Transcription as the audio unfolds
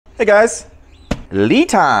Hey guys,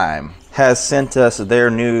 LiTime has sent us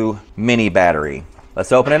their new mini battery.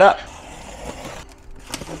 Let's open it up.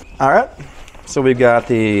 All right, so we've got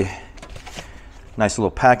the nice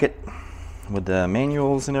little packet with the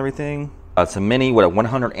manuals and everything. It's a mini with a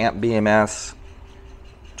 100 amp BMS,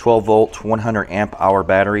 12 volt, 100 amp hour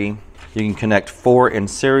battery. You can connect 4 in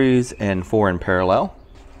series and 4 in parallel.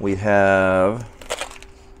 We have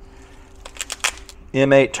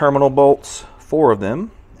M8 terminal bolts, 4 of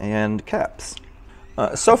them, and caps.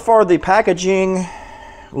 So far the packaging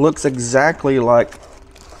looks exactly like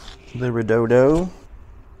the Redodo,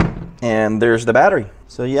 and there's the battery.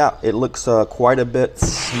 So yeah, it looks quite a bit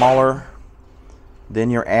smaller than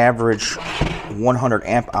your average 100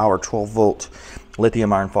 amp hour 12 volt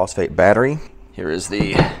lithium iron phosphate battery. Here is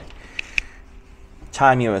the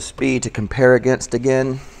time USB to compare against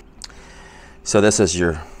again. So this is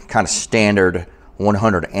your kind of standard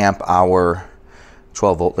 100 amp hour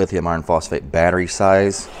 12 volt lithium iron phosphate battery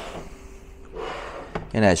size.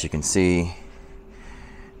 And as you can see,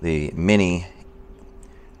 the mini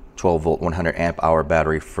 12 volt 100 amp hour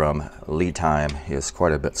battery from LiTime is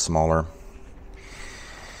quite a bit smaller.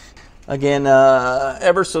 Again,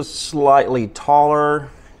 ever so slightly taller,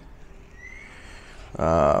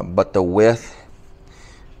 but the width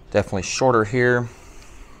definitely shorter here.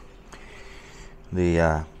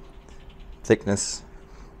 The thickness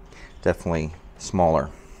definitely smaller.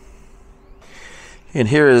 And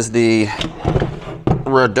here is the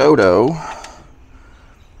Redodo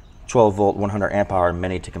 12 volt 100 amp hour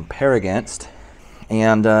mini to compare against,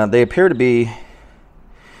 and they appear to be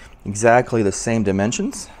exactly the same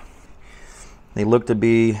dimensions. They look to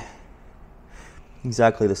be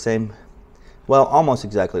exactly the same, well, almost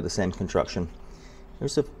exactly the same construction.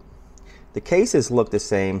 The cases look the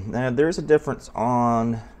same. Now, there's a difference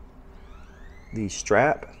on the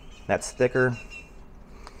strap. That's thicker,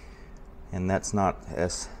 and that's not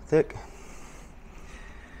as thick.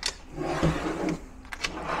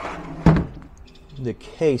 The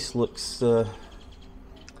case looks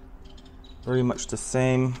very much the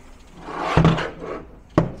same.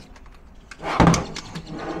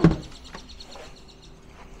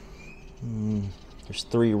 There's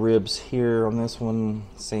 3 ribs here on this one,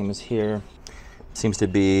 same as here. Seems to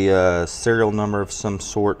be a serial number of some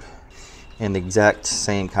sort, and the exact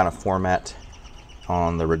same kind of format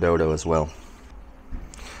on the Redodo as well.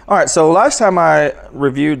 All right, so last time I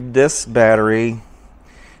reviewed this battery,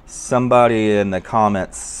 somebody in the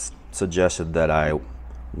comments suggested that I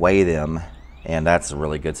weigh them, and that's a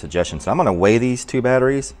really good suggestion. So I'm gonna weigh these 2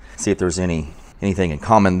 batteries, see if there's anything in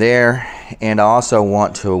common there, and I also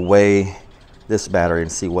want to weigh this battery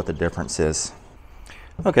and see what the difference is.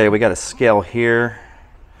 Okay, we got a scale here,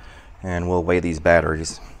 and we'll weigh these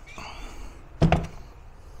batteries.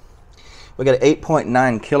 We got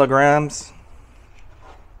 8.9 kilograms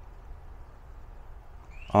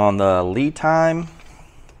on the LiTime.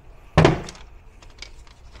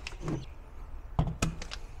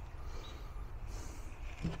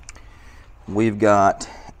 We've got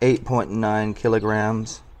 8.9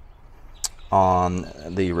 kilograms on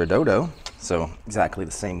the Redodo, so exactly the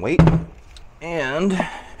same weight. And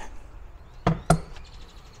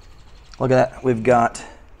look at that, we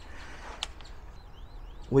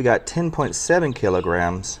got 10.7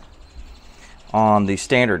 kilograms on the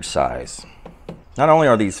standard size. Not only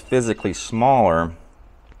are these physically smaller,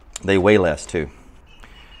 they weigh less too.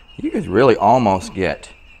 You could really almost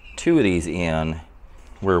get 2 of these in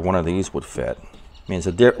where one of these would fit. I mean, it's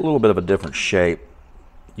a little bit of a different shape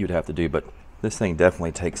you'd have to do, but this thing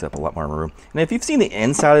definitely takes up a lot more room. And if you've seen the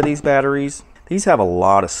inside of these batteries, these have a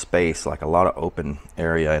lot of space, like a lot of open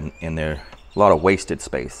area in there, a lot of wasted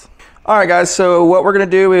space. All right, guys, so what we're gonna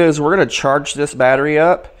do is we're gonna charge this battery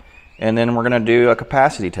up, and then we're gonna do a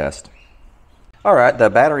capacity test. All right, the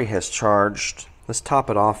battery has charged. Let's top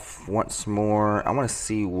it off once more. I wanna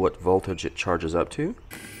see what voltage it charges up to.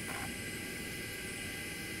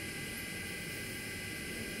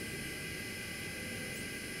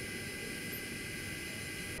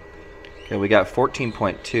 Okay, we got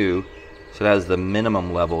 14.2, so that is the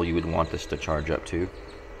minimum level you would want this to charge up to.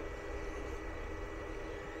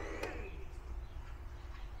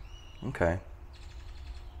 Okay.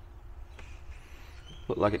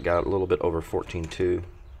 Looked like it got a little bit over 14.2.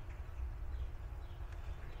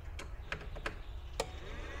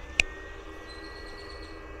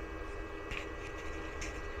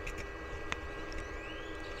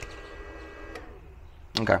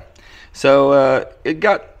 Okay, so it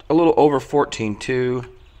got a little over 14.2,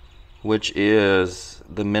 which is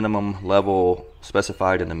the minimum level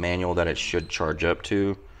specified in the manual that it should charge up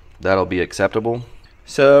to. That'll be acceptable.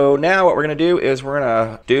 So now what we're going to do is we're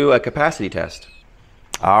going to do a capacity test.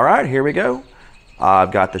 All right, here we go.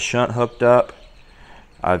 I've got the shunt hooked up.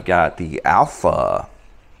 I've got the alpha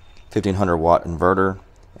 1500 watt inverter.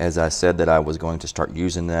 As I said that I was going to start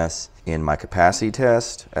using this in my capacity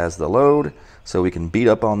test as the load so we can beat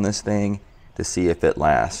up on this thing to see if it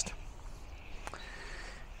lasts.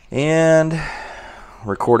 And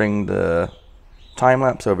recording the time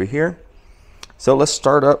lapse over here. So let's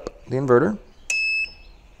start up the inverter.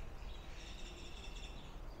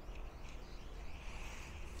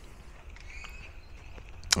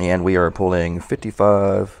 And we are pulling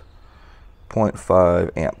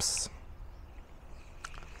 55.5 amps.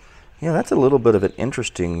 Yeah, that's a little bit of an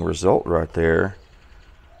interesting result right there,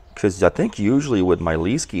 because I think usually with my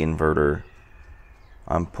Leesky inverter,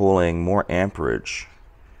 I'm pulling more amperage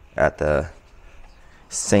at the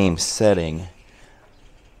same setting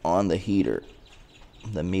on the heater,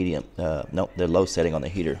 the medium, no, the low setting on the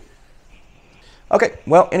heater. Okay,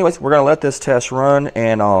 well, anyways, we're gonna let this test run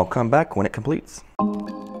and I'll come back when it completes.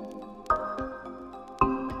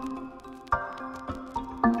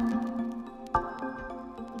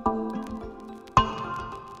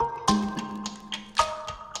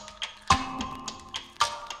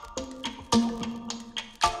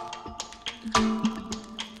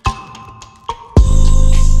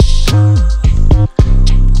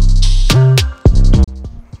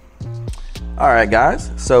 Alright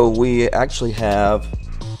guys, so we actually have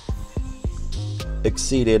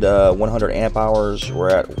exceeded 100 amp hours. We're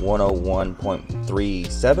at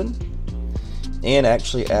 101.37 and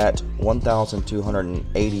actually at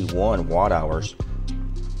 1281 watt hours.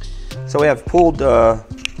 So we have pulled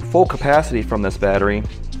full capacity from this battery.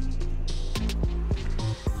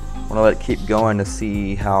 I want to let it keep going to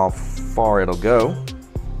see how far it'll go.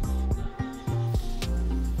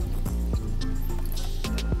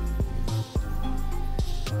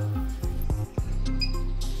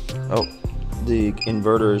 Oh, the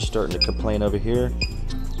inverter is starting to complain over here,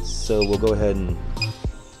 so we'll go ahead and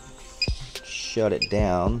shut it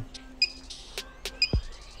down.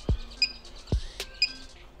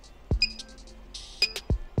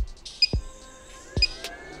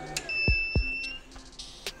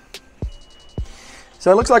 So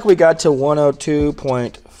it looks like we got to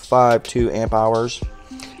 102.52 amp hours.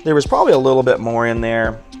 There was probably a little bit more in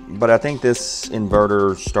there, but I think this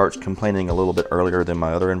inverter starts complaining a little bit earlier than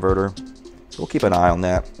my other inverter. So we'll keep an eye on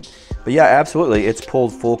that. But yeah, absolutely, it's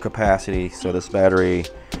pulled full capacity, so this battery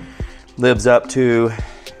lives up to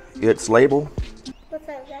its label. What's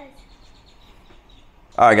up, guys?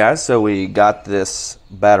 Alright guys, so we got this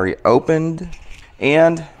battery opened,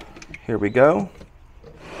 and here we go.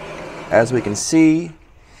 As we can see,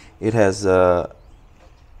 it has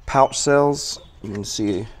pouch cells. You can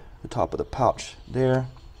see the top of the pouch there.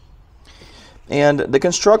 And the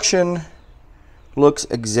construction looks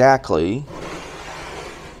exactly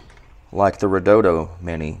like the Redodo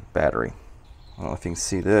Mini battery. I don't know if you can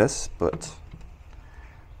see this, but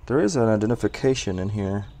there is an identification in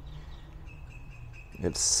here.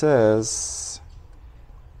 It says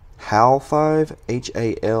HALFIVE,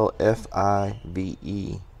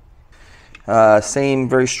 HALFIVE. Same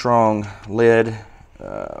very strong lid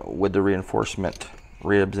with the reinforcement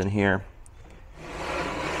ribs in here.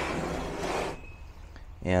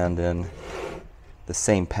 And then the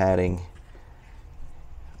same padding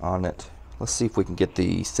on it. Let's see if we can get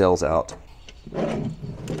the cells out.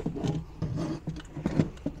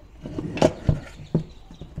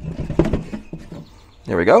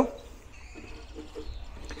 There we go.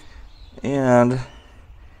 And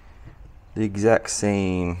the exact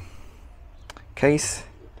same case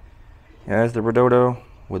as the Redodo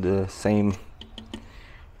with the same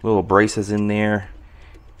little braces in there.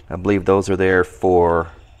 I believe those are there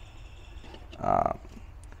for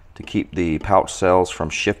to keep the pouch cells from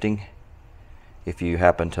shifting if you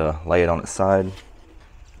happen to lay it on its side.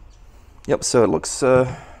 Yep, so it looks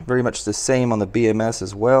very much the same on the BMS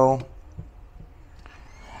as well,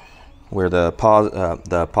 where the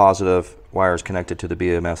positive wire is connected to the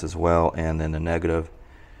BMS as well, and then the negative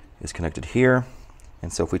is connected here.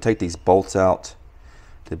 And so if we take these bolts out,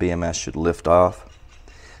 the BMS should lift off.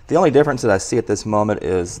 The only difference that I see at this moment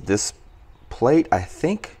is this plate, I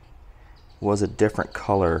think, was a different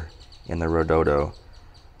color in the Redodo.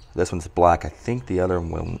 This one's black. I think the other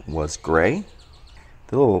one was gray.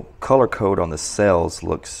 The little color code on the cells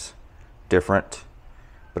looks different,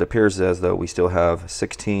 but it appears as though we still have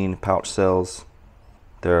 16 pouch cells.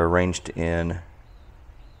 They're arranged in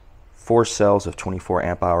 4 cells of 24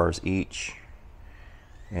 amp hours each,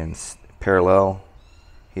 and parallel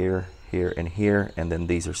here, here, and here, and then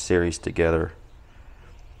these are series together.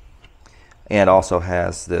 and also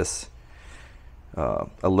has this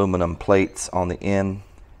aluminum plates on the end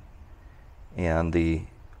and the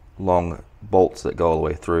long bolts that go all the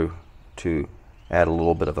way through to add a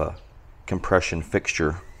little bit of a compression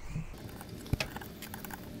fixture.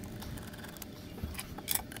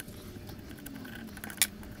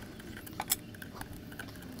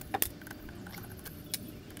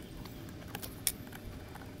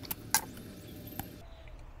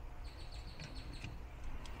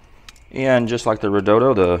 And just like the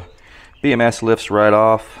Redodo, the BMS lifts right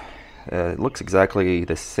off. It looks exactly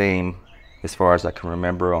the same as far as I can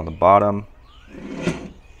remember on the bottom.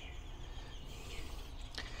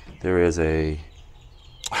 There is a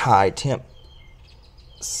high temp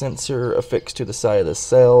sensor affixed to the side of the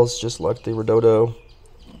cells, just like the Redodo.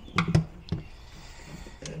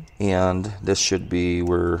 And this should be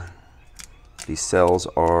where these cells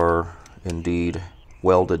are indeed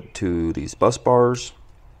welded to these bus bars.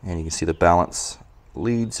 And you can see the balance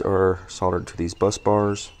leads are soldered to these bus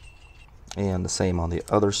bars, and the same on the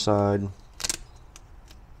other side.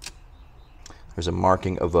 There's a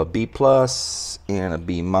marking of a B+ and a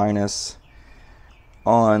B-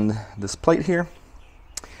 on this plate here.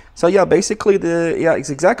 So yeah, basically it's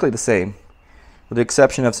exactly the same, with the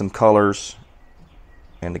exception of some colors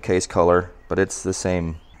and the case color, but it's the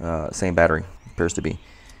same battery, appears to be.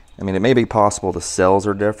 I mean, it may be possible the cells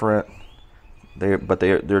are different, but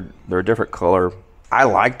they're a different color. I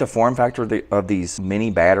like the form factor of these mini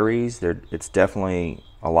batteries. It's definitely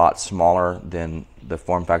a lot smaller than the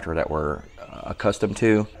form factor that we're accustomed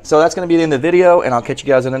to. So that's going to be the end of the video, and I'll catch you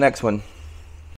guys in the next one.